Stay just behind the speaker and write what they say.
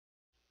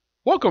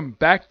Welcome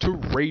back to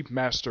Rave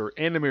Master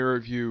Anime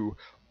Review,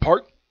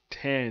 Part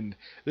 10.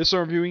 This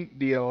I'm reviewing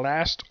the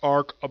last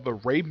arc of the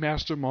Rave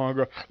Master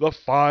manga, The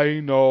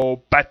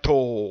Final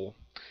Battle.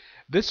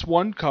 This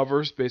one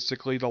covers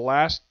basically the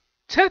last,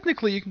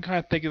 technically you can kind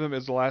of think of them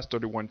as the last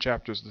 31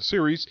 chapters of the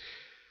series,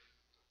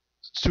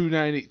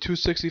 290,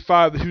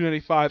 265, the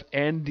 295,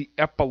 and the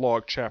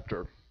Epilogue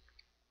chapter.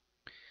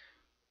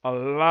 A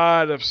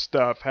lot of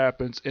stuff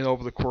happens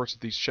over the course of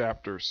these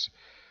chapters.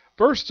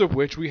 First of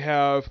which we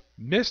have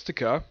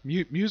Musica.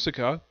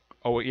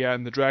 Oh yeah,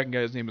 and the dragon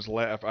guy's name is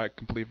Lev. I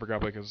completely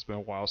forgot because it's been a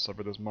while since I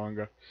read this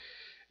manga.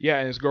 Yeah,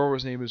 and his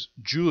girl's name is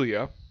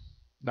Julia,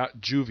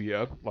 not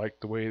Juvia, like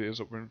the way it is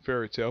over in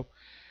Fairy Tail.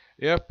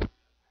 Yep.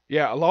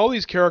 Yeah, a lot of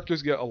these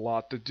characters get a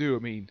lot to do. I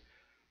mean,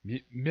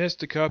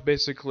 Mystica,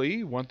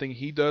 basically, one thing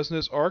he does in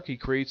this arc, he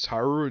creates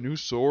Haru a new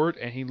sword,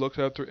 and he looks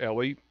after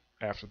Ellie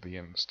after the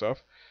end and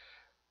stuff.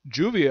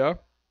 Julia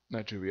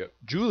get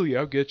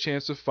a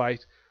chance to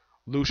fight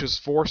Lucia's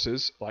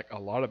forces, like a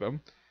lot of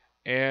them,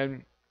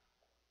 and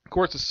of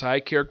course the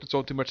side characters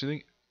don't do much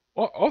anything.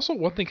 Also,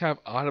 one thing kind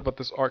of odd about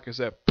this arc is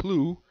that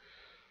Plu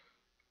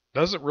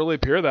doesn't really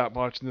appear that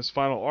much in this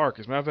final arc.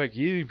 As a matter of fact,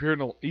 he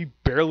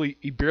barely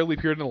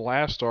appeared in the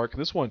last arc.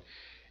 And this one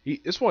he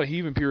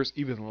even appears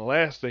even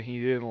less than he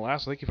did in the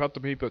last. I think he found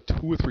to maybe about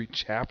 2 or 3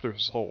 chapters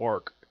this whole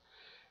arc.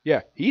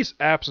 Yeah, he's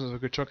absent of a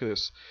good chunk of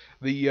this.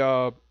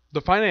 The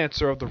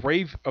financer of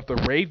the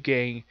Rave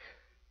gang.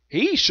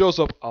 He shows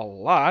up a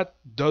lot,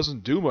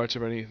 doesn't do much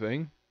of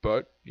anything,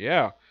 but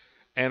yeah.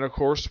 And of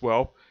course,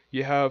 well,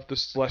 you have the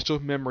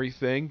celestial memory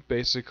thing,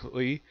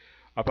 basically,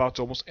 about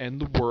to almost end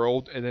the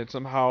world, and then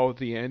somehow at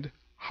the end,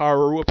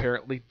 Haru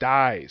apparently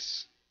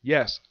dies.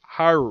 Yes,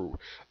 Haru,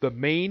 the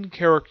main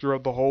character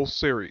of the whole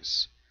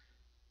series,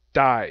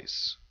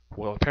 dies.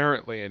 Well,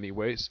 apparently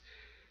anyways.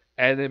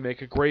 And they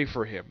make a grave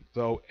for him,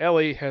 though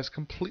Ellie has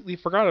completely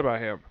forgot about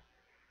him.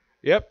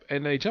 Yep,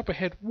 and they jump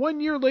ahead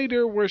 1 year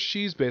later where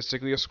she's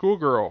basically a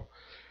schoolgirl.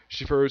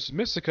 She refers to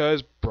Mystica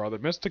as Brother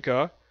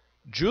Mystica,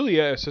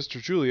 Julia as Sister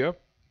Julia,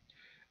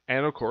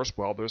 and of course,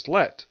 well, there's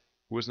Let,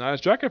 who is not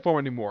his dragon form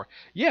anymore.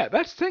 Yeah,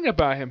 that's the thing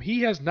about him.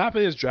 He has not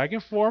been his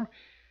dragon form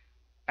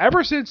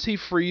ever since he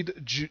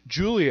freed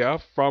Julia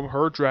from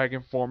her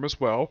dragon form as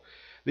well.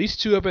 These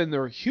two have been in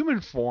their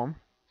human form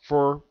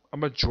for a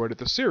majority of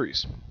the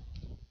series.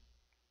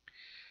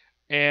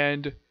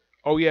 And,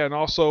 oh yeah, and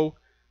also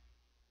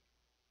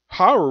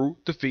Haru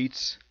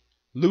defeats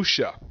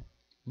Lucia.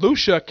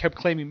 Lucia kept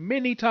claiming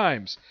many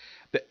times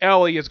that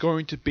Ellie is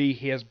going to be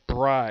his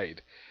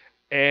bride.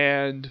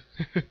 And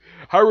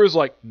Haru's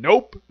like,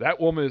 nope,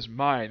 that woman is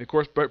mine. Of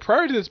course, but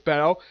prior to this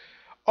battle,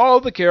 all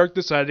the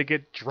characters decided to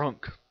get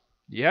drunk.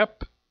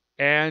 Yep.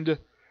 And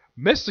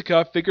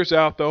Mystica figures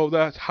out, though,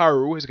 that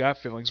Haru has got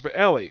feelings for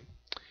Ellie.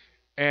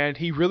 And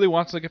he really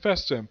wants to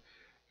confess to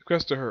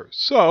her.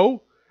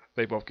 So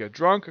they both get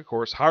drunk. Of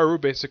course, Haru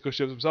basically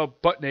shows himself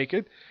butt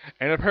naked.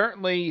 And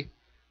apparently,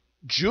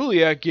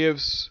 Julia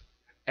gives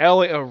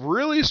Ellie a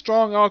really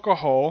strong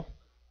alcohol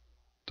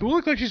to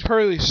look like she's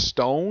probably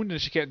stoned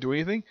and she can't do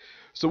anything.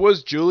 So what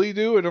does Julie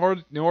do in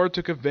order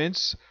to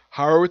convince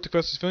Haru to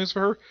confess his feelings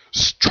for her?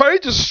 Try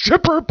to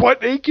strip her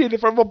butt naked in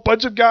front of a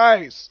bunch of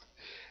guys.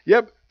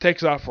 Yep,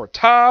 takes off her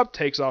top,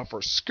 takes off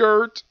her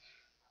skirt.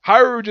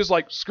 Haru just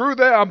like, screw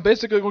that. I'm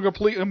basically going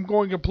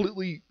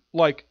completely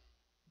like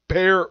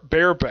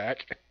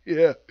bareback.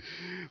 Yeah,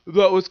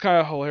 that was kind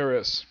of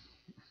hilarious.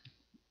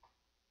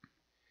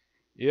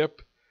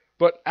 Yep.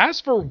 But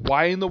as for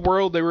why in the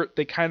world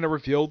they kind of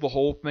revealed the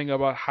whole thing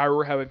about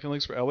Haru having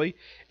feelings for Ellie,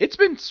 it's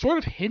been sort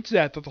of hinted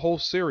at through the whole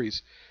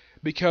series.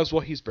 Because,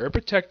 well, he's very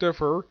protective of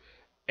her,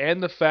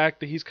 and the fact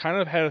that he's kind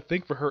of had a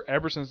thing for her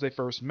ever since they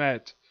first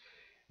met.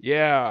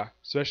 Yeah,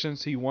 especially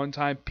since he one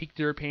time peeked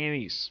in her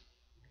panties.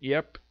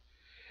 Yep.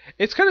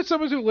 It's kind of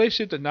similar to the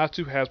relationship that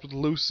Natsu has with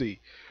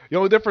Lucy. The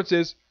only difference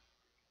is,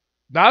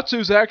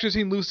 Natsu's actually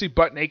seen Lucy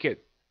butt naked.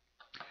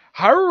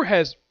 Haru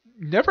has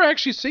never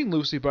actually seen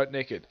Lucy butt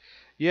naked.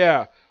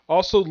 Yeah,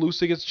 also Ellie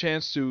gets a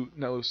chance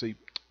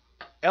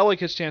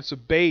to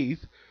bathe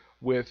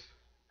with,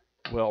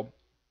 well,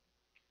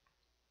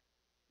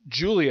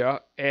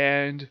 Julia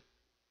and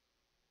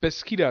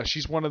Beskida.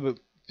 She's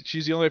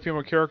the only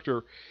female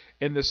character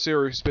in this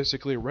series,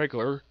 basically a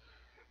regular.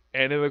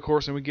 And then of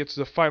course when we get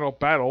to the final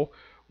battle,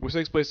 which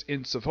takes place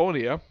in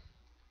Symphonia,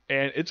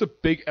 and it's a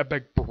big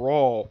epic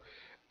brawl.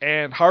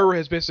 And Haru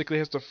has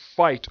to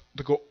fight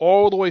to go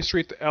all the way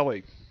straight to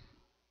Ellie.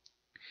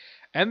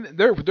 And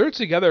they're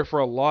together for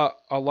a lot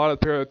of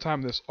period of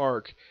time in this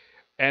arc.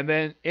 And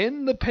then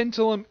in the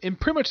pendulum, in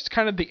pretty much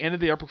kind of the end of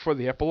the arc before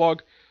the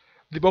epilogue,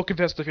 they both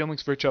confess their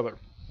feelings for each other.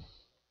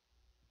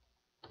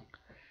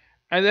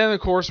 And then of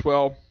course,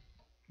 well,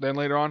 then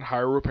later on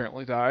Haru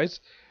apparently dies.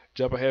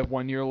 Jump ahead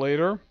 1 year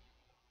later.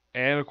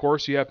 And of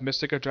course you have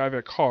Mystica driving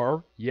a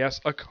car. Yes,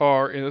 a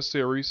car in a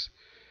series.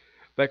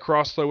 That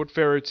crossover with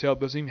Fairy Tail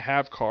doesn't even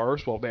have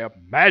cars. Well, they have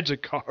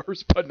magic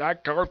cars, but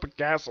not cars with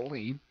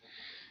gasoline.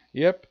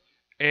 Yep.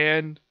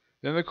 And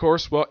then, of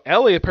course, well,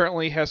 Ellie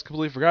apparently has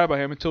completely forgot about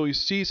him until he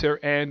sees her,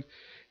 and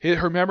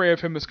Her memory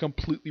of him is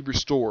completely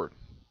restored.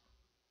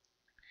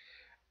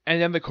 And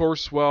then, of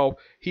course, well,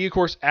 he, of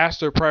course,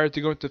 asked her prior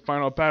to going to the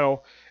final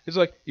battle, it's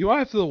like, you want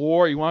to after the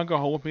war, you want to go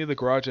home with me to the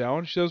Garage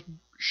Island? She says,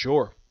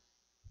 sure.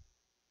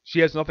 She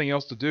has nothing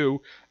else to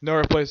do, no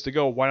other place to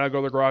go, why not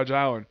go to the Garage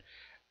Island?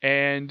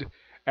 And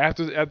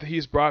after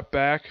he's brought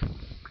back,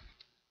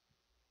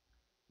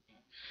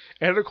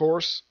 and of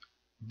course,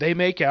 they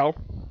make out.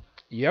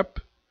 Yep.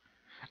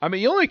 I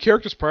mean, the only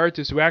characters prior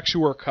to this who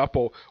actually were a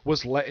couple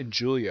was Let and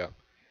Julia.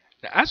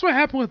 As what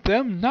happened with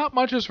them, not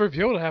much is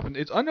revealed to happen.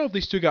 It's unknown if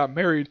these two got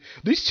married.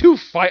 These two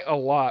fight a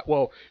lot.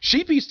 Well,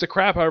 she beats the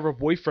crap out of her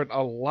boyfriend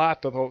a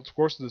lot throughout the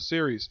course of the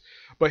series.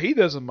 But he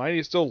doesn't mind.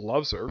 He still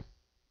loves her.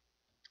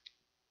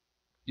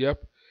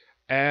 Yep.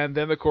 And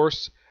then, of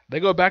course,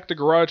 they go back to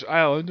Garage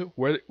Island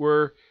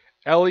where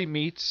Ellie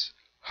meets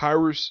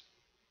Haru's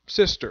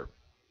sister.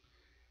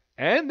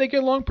 And they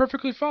get along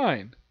perfectly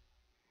fine.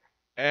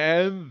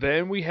 And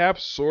then we have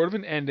sort of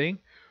an ending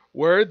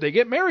where they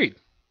get married.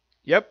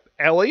 Yep,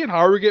 Ellie and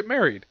Haru get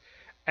married.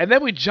 And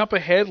then we jump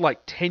ahead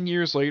like 10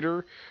 years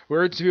later,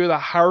 where it's revealed that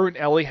Haru and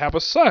Ellie have a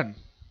son.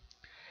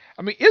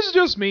 I mean, is it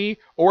just me,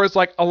 or is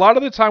like a lot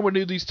of the time we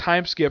do these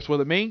time skips where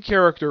the main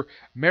character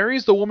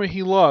marries the woman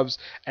he loves,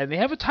 and they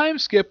have a time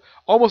skip,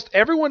 almost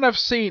everyone I've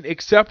seen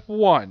except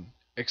one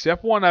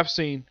I've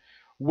seen,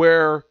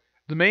 where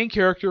the main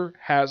character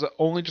has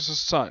only just a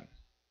son.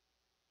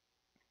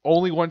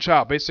 Only one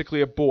child,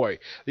 basically a boy.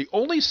 The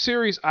only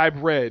series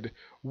I've read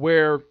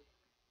where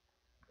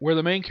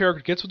the main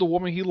character gets with the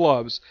woman he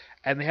loves,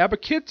 and they have a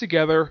kid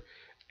together,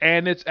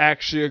 and it's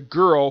actually a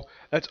girl.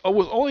 That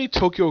was only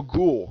Tokyo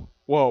Ghoul.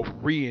 Well,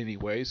 Ri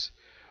anyways.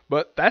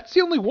 But that's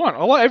the only one.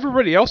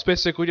 Everybody else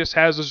basically just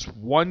has this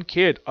one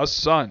kid, a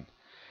son.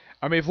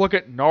 I mean, if you look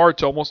at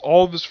Naruto, almost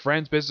all of his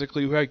friends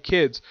basically who had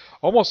kids,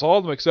 almost all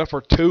of them except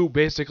for two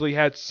basically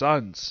had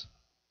sons.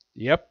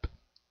 Yep.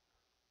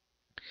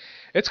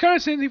 It's kind of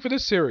the same thing for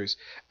this series.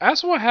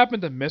 As for what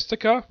happened to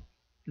Mystica,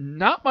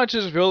 not much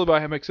is revealed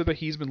about him except that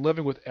he's been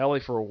living with Ellie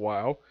for a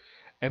while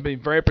and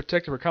being very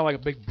protective, kind of like a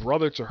big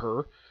brother to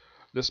her,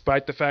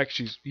 despite the fact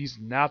he's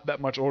not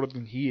that much older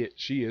than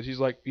she is. He's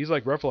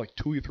like roughly like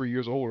 2 or 3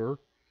 years older.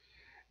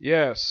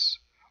 Yes.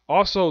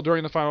 Also,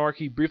 during the final arc,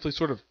 he briefly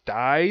sort of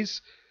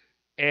dies,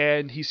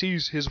 and he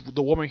sees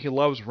the woman he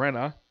loves,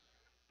 Rena,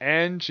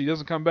 and she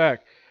doesn't come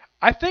back.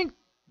 I think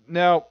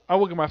now I'll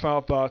look at my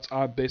final thoughts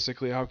on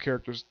basically how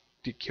characters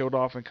get killed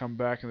off and come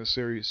back in the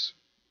series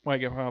when I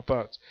get my final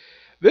thoughts.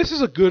 This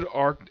is a good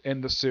arc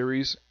in the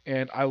series,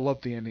 and I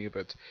love the ending of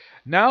it.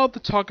 Now to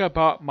talk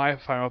about my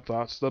final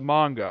thoughts, the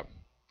manga,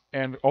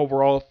 and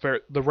overall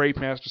the Rave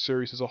Master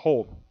series as a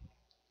whole.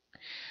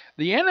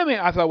 The anime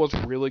I thought was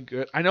really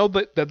good. I know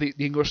that the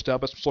English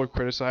dub is sort of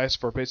criticized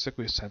for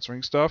basically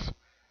censoring stuff.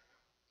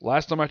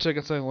 Last time I checked,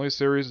 it's the only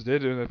series that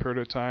did it in that period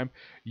of time.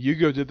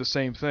 Yu-Gi-Oh! Did the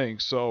same thing,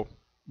 so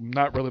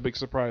not really a big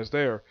surprise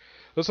there.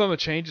 So some of the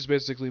changes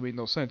basically made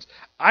no sense.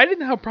 I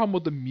didn't have a problem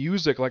with the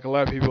music like a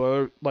lot of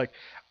people. Like,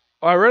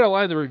 I read a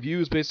lot of the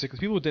reviews, basically,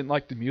 people didn't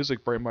like the music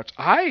very much.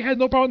 I had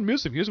no problem with the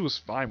music. The music was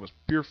fine. It was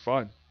pure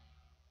fun.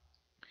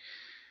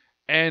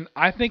 And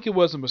I think it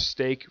was a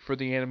mistake for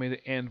the anime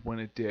to end when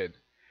it did.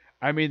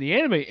 I mean, the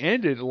anime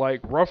ended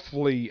like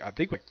roughly, I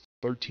think like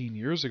 13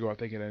 years ago, I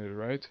think it ended,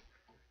 right?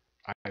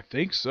 I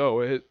think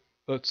so.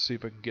 Let's see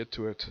if I can get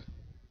to it.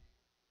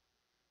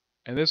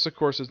 And this, of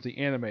course, is the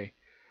anime.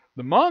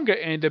 The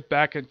manga ended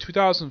back in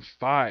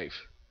 2005.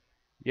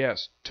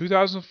 Yes,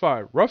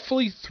 2005.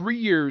 Roughly 3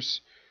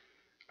 years.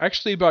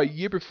 Actually, about a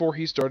year before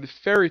he started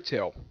Fairy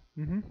Tail.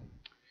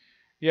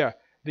 Yeah,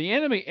 the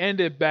anime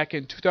ended back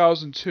in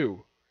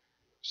 2002.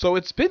 So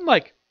it's been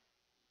like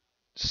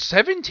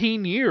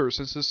 17 years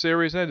since the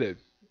series ended.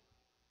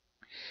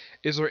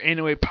 Is there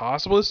any way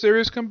possible the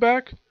series come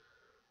back?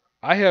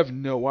 I have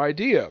no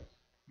idea.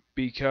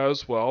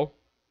 Because, well,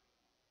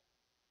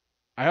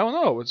 I don't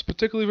know. It's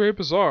particularly very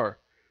bizarre.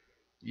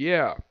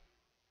 Yeah.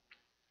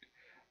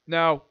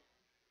 Now,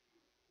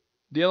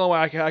 the only way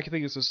I can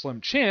think is a slim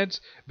chance,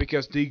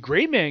 because the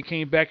Gray Man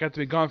came back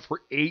after being gone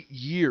for 8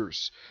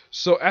 years.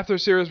 So after the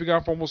series been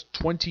gone for almost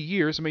 20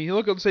 years, I mean, you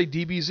look at, let's say,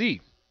 DBZ.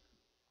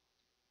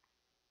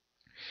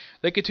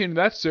 They continued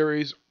that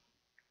series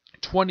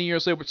 20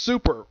 years later with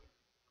Super.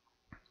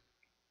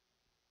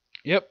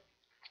 Yep.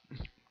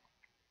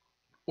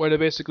 Where they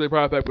basically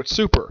brought it back with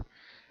Super.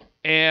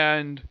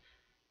 And,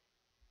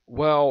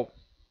 well,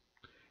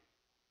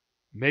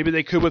 maybe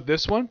they could with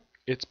this one.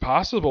 It's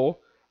possible.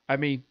 I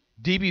mean,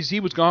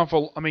 DBZ was gone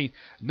for,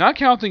 not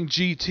counting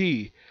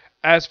GT,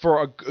 as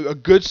for a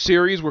good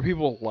series where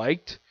people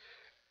liked,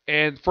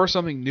 and for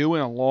something new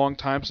in a long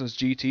time since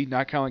GT,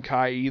 not counting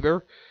Kai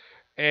either.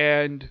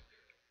 And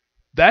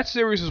that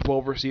series is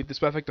well received,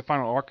 despite the fact the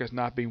final arc is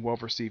not being well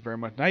received very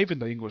much. Not even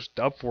the English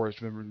dub for it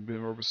has been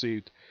well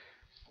received.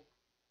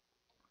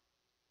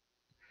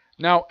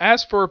 Now,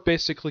 as for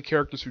basically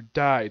characters who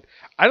died,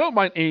 I don't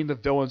mind any of the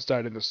villains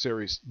died in the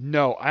series.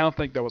 No, I don't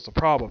think that was the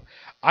problem.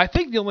 I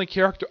think the only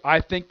character I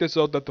think that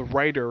the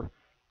writer,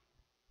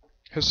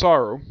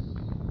 Hisaru,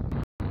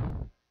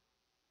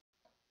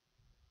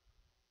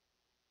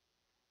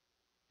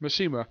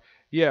 Mishima.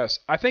 Yes,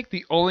 I think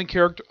the only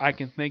character I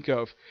can think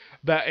of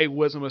that it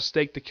was a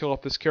mistake to kill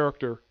off this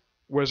character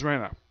was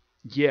Rena.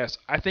 Yes,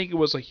 I think it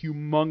was a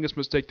humongous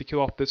mistake to kill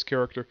off this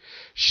character.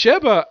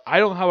 Sheba, I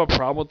don't have a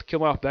problem with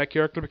killing off that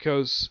character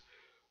because,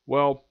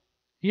 well,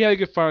 he had a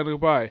good final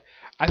goodbye.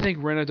 I think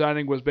Rena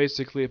dying was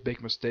basically a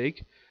big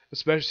mistake,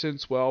 especially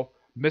since, well,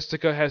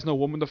 Mystica has no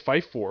woman to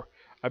fight for.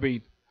 I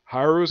mean,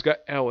 Haru's got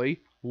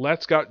Ellie,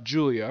 Let's got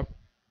Julia.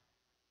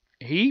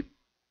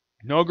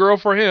 No girl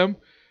for him,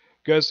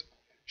 because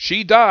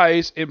she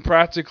dies in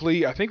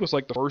practically, I think it was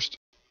like the first,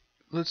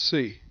 let's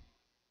see.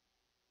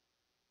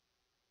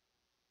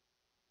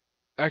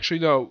 Actually,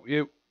 no,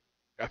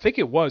 I think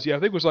it was, yeah, I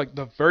think it was like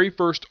the very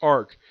first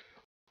arc,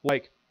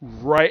 like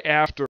right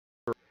after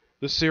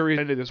the series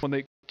ended is when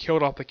they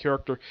killed off the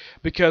character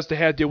because they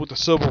had to deal with the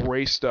civil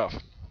race stuff.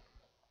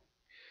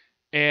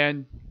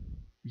 And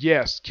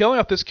yes, killing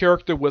off this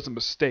character was a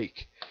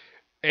mistake.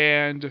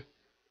 And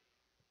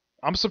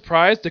I'm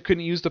surprised they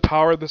couldn't use the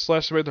power of the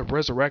Slash Ray to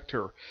resurrect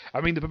her.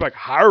 I mean, they put like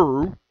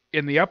Haru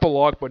in the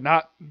epilogue, but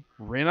not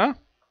Rena.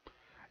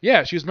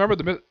 Yeah, she's a member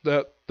of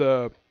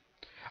the.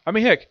 I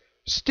mean, heck,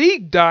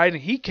 Stieg died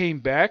and he came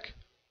back,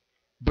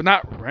 but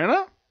not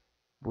Rena.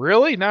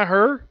 Really, not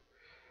her.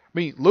 I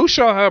mean,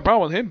 Lucia had a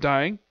problem with him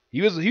dying.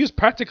 He was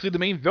practically the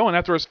main villain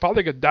after his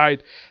father had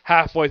died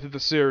halfway through the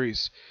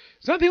series.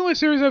 It's not the only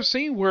series I've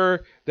seen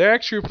where they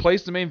actually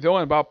replaced the main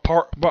villain about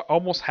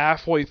almost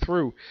halfway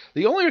through.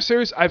 The only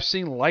series I've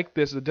seen like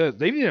this that does,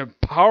 they even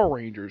have Power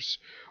Rangers,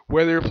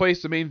 where they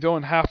replaced the main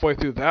villain halfway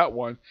through that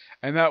one,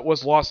 and that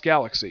was Lost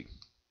Galaxy.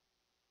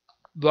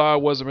 Though I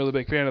wasn't really a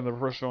big fan of the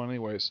first villain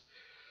anyways.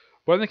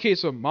 But in the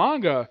case of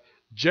manga,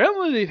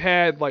 generally they've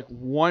had like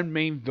one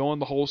main villain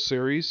the whole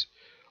series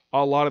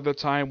a lot of the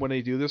time when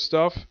they do this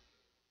stuff.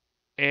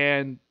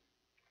 And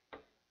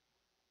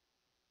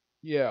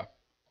yeah.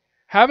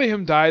 Having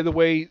him die the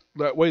way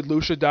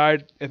Lucia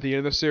died at the end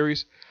of the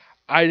series,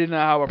 I did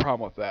not have a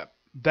problem with that.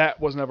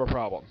 That was never a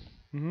problem.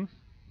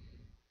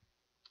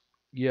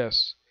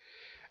 Yes.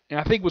 And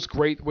I think what's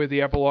great the way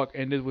the epilogue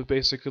ended was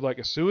basically like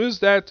as soon as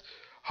that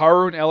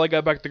Haru and Ellie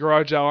got back to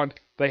Garage Island,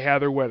 they had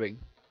their wedding.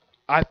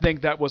 I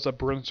think that was a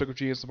brilliant stroke of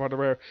genius on the part of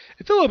Rare.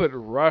 It's a little bit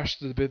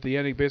rushed at the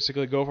ending,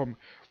 basically go from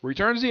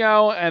return to the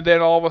island and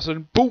then all of a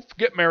sudden, poof,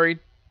 get married.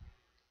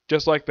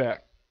 Just like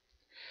that.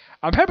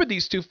 I'm happy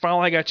these two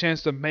finally got a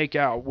chance to make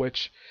out,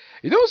 which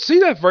you don't see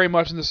that very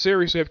much in the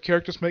series. So you have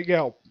characters make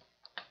out.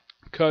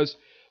 Because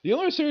the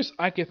only series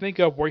I can think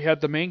of where you had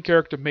the main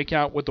character make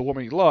out with the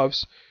woman he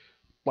loves,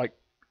 like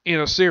in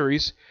a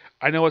series,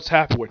 I know it's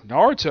happened with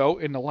Naruto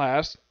in the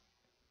last.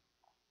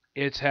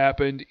 It's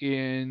happened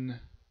in,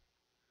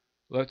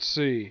 let's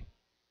see.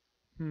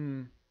 Let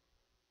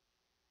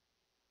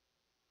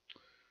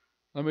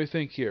me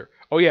think here.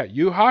 Oh yeah,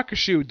 Yu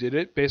Hakusho did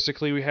it.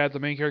 Basically, we had the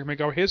main character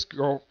make out his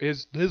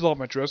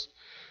love interest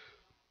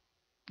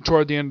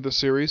toward the end of the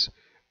series,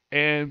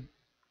 and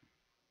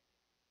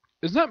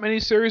there's not many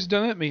series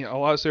done it. I mean, a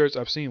lot of series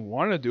I've seen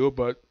want to do it,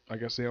 but I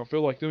guess they don't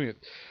feel like doing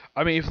it.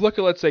 I mean, if you look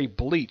at, let's say,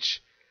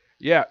 Bleach,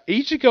 yeah,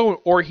 Ichigo and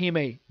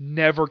Orihime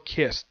never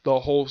kissed the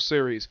whole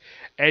series,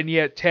 and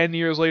yet 10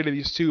 years later,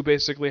 these two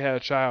basically had a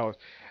child,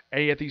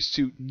 and yet these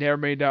two never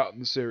made out in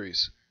the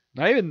series.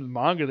 Not even in the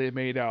manga they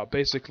made out.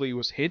 Basically, it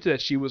was hinted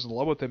that she was in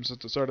love with him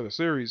since the start of the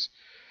series.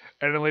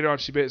 And then later on,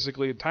 she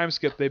basically, in time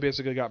skip, they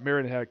basically got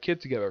married and had a kid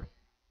together.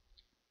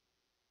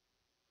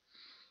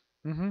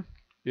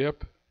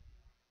 Yep.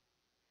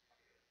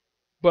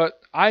 But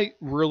I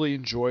really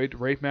enjoyed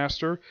Rave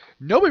Master.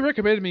 Nobody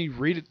recommended me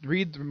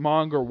read the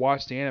manga or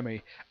watch the anime.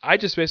 I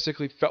just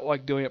basically felt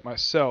like doing it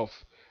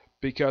myself.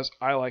 Because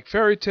I like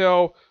Fairy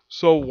Tail,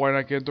 so why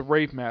not get into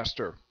Rave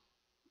Master?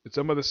 It's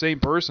some of the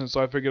same person,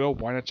 so I figured, oh,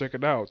 why not check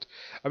it out?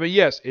 I mean,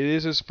 yes, it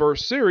is his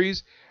first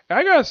series, and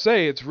I gotta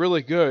say, it's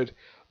really good.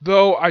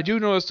 Though, I do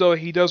notice, though,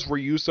 he does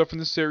reuse stuff from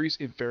the series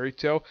in Fairy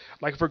Tail.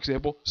 Like, for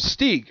example,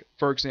 Stieg,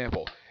 for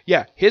example.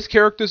 Yeah, his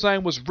character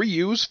design was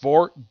reused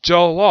for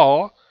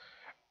Jalal.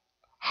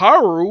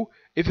 Haru,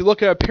 if you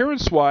look at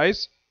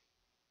appearance-wise,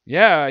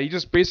 yeah, he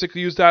just basically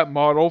used that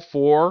model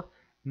for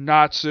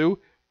Natsu,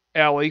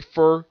 Ellie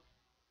for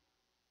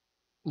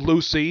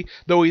Lucy,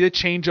 though he did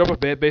change up a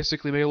bit,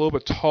 basically made it a little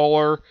bit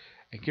taller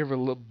and give her a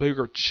little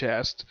bigger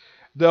chest.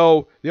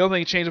 Though, the only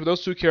thing changed with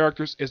those two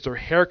characters is their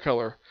hair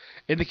color.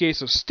 In the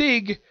case of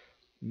Stieg,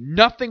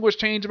 nothing was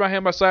changed about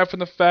him aside from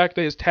the fact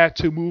that his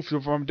tattoo moved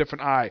from a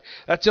different eye.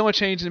 That's the only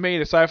change he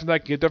made aside from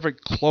that, he get different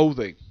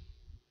clothing.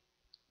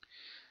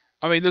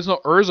 I mean, there's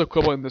no Urza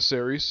equivalent in this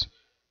series.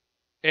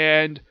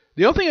 And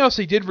the only thing else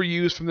he did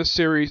reuse from this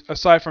series,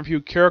 aside from a few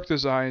character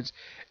designs,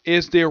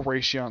 is the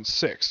Erasion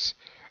 6.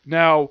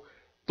 Now,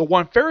 the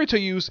one Fairy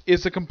Tail used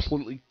is a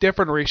completely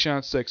different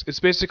Erasion 6. It's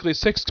basically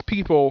 6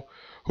 people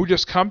who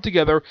just come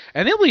together,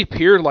 and they only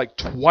appeared like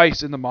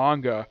twice in the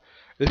manga.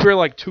 They appeared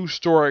like 2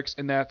 story arcs,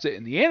 and that's it.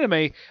 In the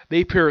anime,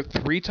 they appeared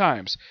 3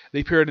 times. They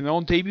appeared in their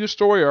own debut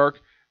story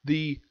arc,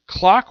 the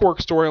Clockwork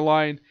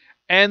storyline,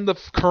 and the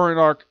current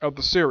arc of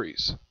the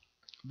series,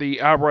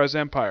 the Alvarez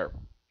Empire.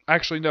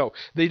 Actually, no.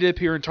 They did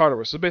appear in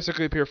Tartarus. So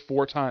basically appear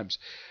 4 times.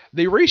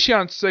 The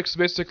Eration 6 is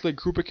basically a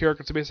group of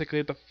characters that basically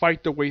have to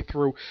fight their way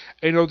through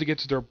in order to get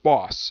to their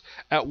boss.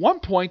 At one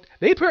point,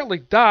 they apparently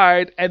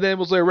died, and then it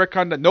was like a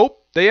retcon that,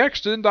 nope, they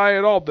actually didn't die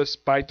at all,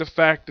 despite the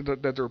fact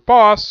that their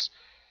boss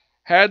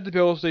had the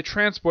ability to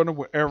transport them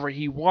wherever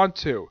he wanted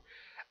to.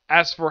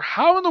 As for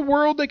how in the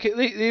world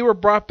they were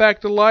brought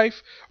back to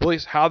life, or at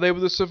least how they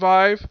would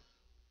survive,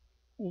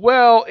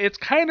 well, it's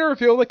kind of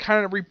revealed they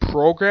kind of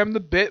reprogrammed the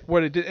bit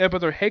when it did end up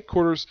at their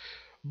headquarters,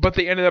 but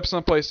they ended up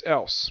someplace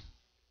else.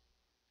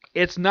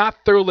 It's not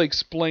thoroughly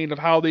explained of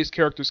how these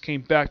characters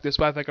came back,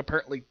 despite like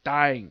apparently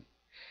dying,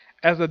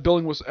 as the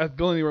building was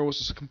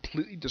just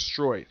completely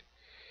destroyed.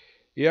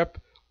 Yep.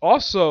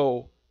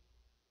 Also,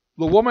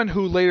 the woman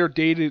who later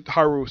dated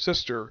Haru's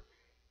sister,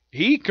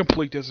 he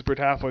completely disappeared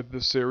halfway through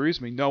the series.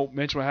 I mean, no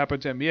mention what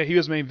happened to him. Yeah, he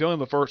was the main villain in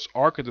the first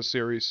arc of the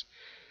series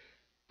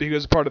because he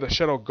was part of the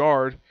Shadow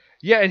Guard.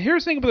 Yeah, and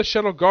here's the thing about the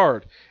Shadow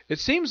Guard. It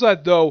seems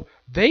like though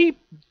they,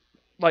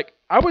 like,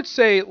 I would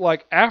say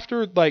like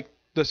after like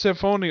the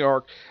Symphony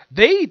arc,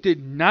 they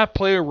did not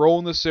play a role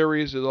in the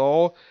series at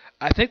all.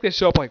 I think they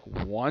show up like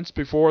once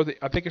before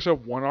I think they showed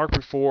up one arc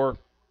before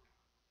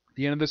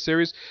the end of the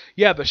series.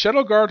 Yeah, the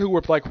Shadow Guard, who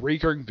were like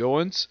recurring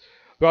villains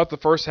throughout the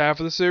first half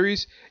of the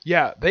series,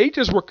 yeah, they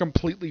just were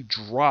completely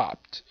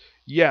dropped.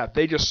 Yeah,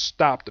 they just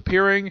stopped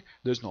appearing.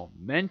 There's no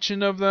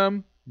mention of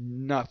them.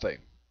 Nothing.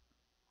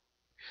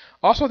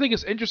 Also, I think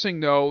it's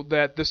interesting though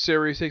that this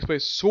series takes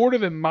place sort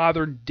of in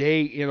modern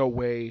day in a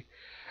way.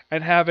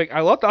 And having,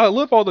 I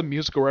love all the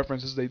musical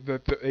references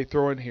they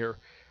throw in here.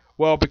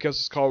 Well, because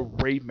it's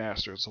called Rave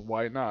Master, so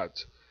why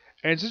not?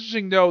 And it's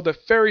interesting though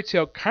that Fairy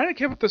Tail kind of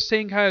kept up the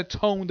same kind of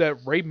tone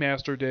that Rave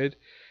Master did,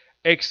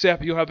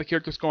 except you'll have the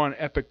characters go on an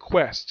epic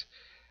quest.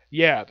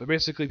 Yeah, they're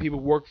basically people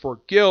who work for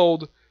a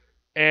guild,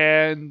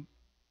 and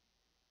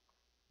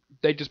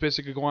they just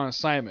basically go on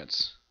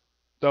assignments.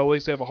 Though at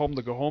least they have a home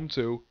to go home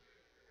to,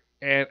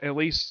 and at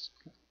least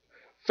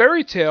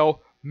Fairy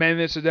Tail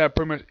managed to adapt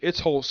pretty much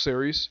its whole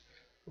series.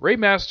 Rave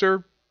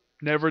Master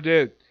never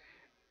did.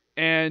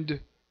 And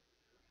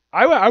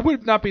I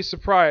would not be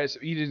surprised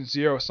if Eden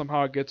Zero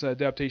somehow gets an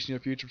adaptation in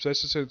the future,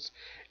 especially since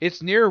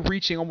it's near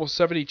reaching almost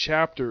 70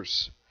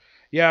 chapters.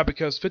 Yeah,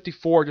 because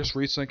 54 just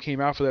recently came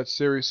out for that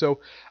series. So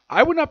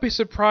I would not be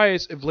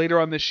surprised if later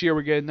on this year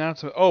we get an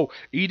announcement, oh,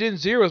 Eden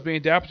Zero is being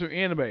adapted to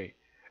anime.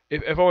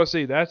 If I want to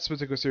see that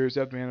particular series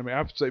adapted to anime,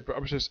 I would say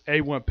I'm just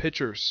A1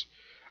 Pictures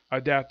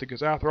adapted,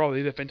 because after all, they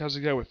did a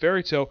fantastic job with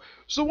Fairy Tail,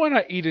 so why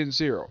not Eden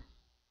Zero?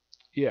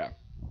 Yeah.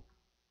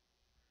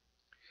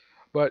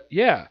 But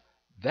yeah,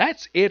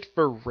 that's it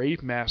for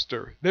Rave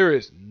Master. There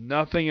is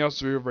nothing else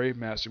to do with Rave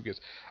Master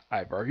because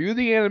I've reviewed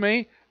the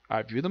anime,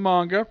 I've reviewed the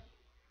manga.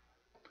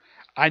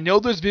 I know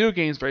there's video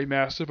games for Rave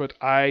Master, but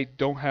I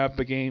don't have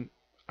the game.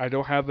 I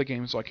don't have the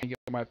game, so I can't get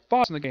my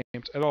thoughts on the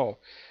games at all.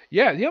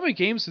 Yeah, you know how many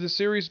games did this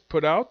series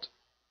put out?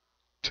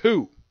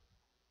 2.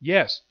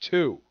 Yes,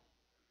 2.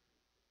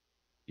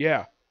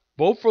 Yeah,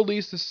 both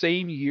released the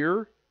same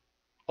year,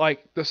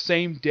 like the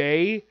same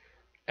day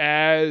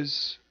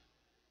as,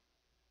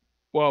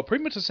 well,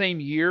 pretty much the same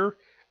year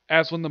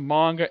as when the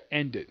manga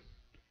ended.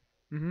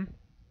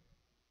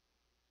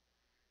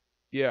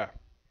 Yeah.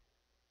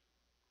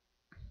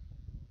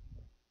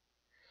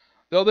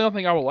 The only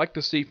thing I would like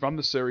to see from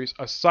the series,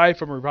 aside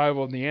from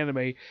revival in the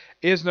anime,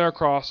 is their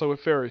crossover with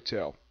Fairy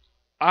Tail.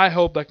 I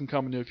hope that can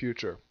come in the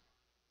future.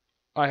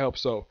 I hope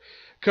so.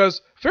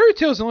 Because Fairy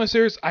Tail is the only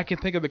series I can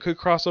think of that could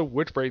cross over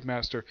with Rave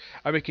Master.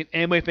 I mean, can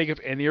anybody think of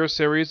any other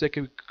series that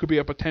could be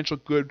a potential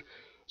good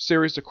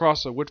series to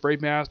cross over with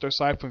Rave Master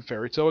aside from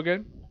Fairy Tail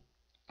again?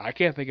 I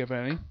can't think of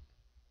any.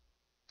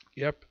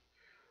 Yep.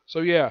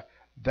 So yeah,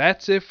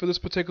 that's it for this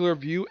particular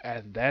review,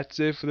 and that's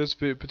it for this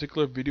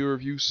particular video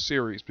review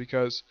series,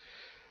 because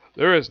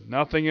there is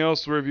nothing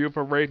else to review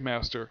for Rave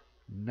Master.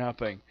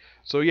 Nothing.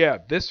 So yeah,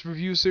 this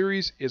review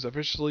series is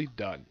officially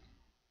done.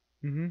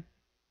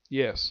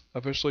 Yes,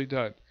 officially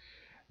done.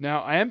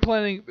 Now, I am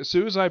planning, as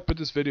soon as I put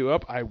this video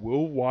up, I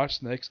will watch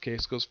the next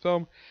Case Ghost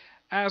film.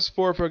 As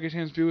for if I get a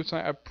chance to review it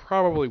tonight, I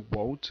probably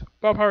won't.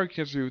 But I'll probably get a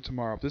chance to review it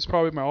tomorrow. This is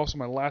probably also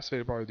my last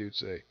video I'll probably do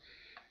today.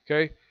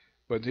 Okay?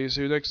 But until you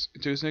see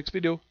this next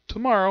video,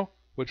 tomorrow,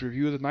 which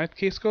review of the 9th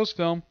Case Ghost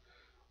film,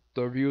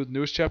 the review of the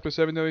newest chapter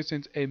 7 Deadly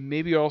Sins, and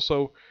maybe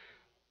also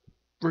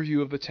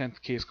review of the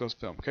 10th Case Ghost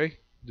film. Okay?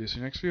 See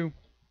you next video.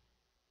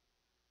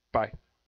 Bye.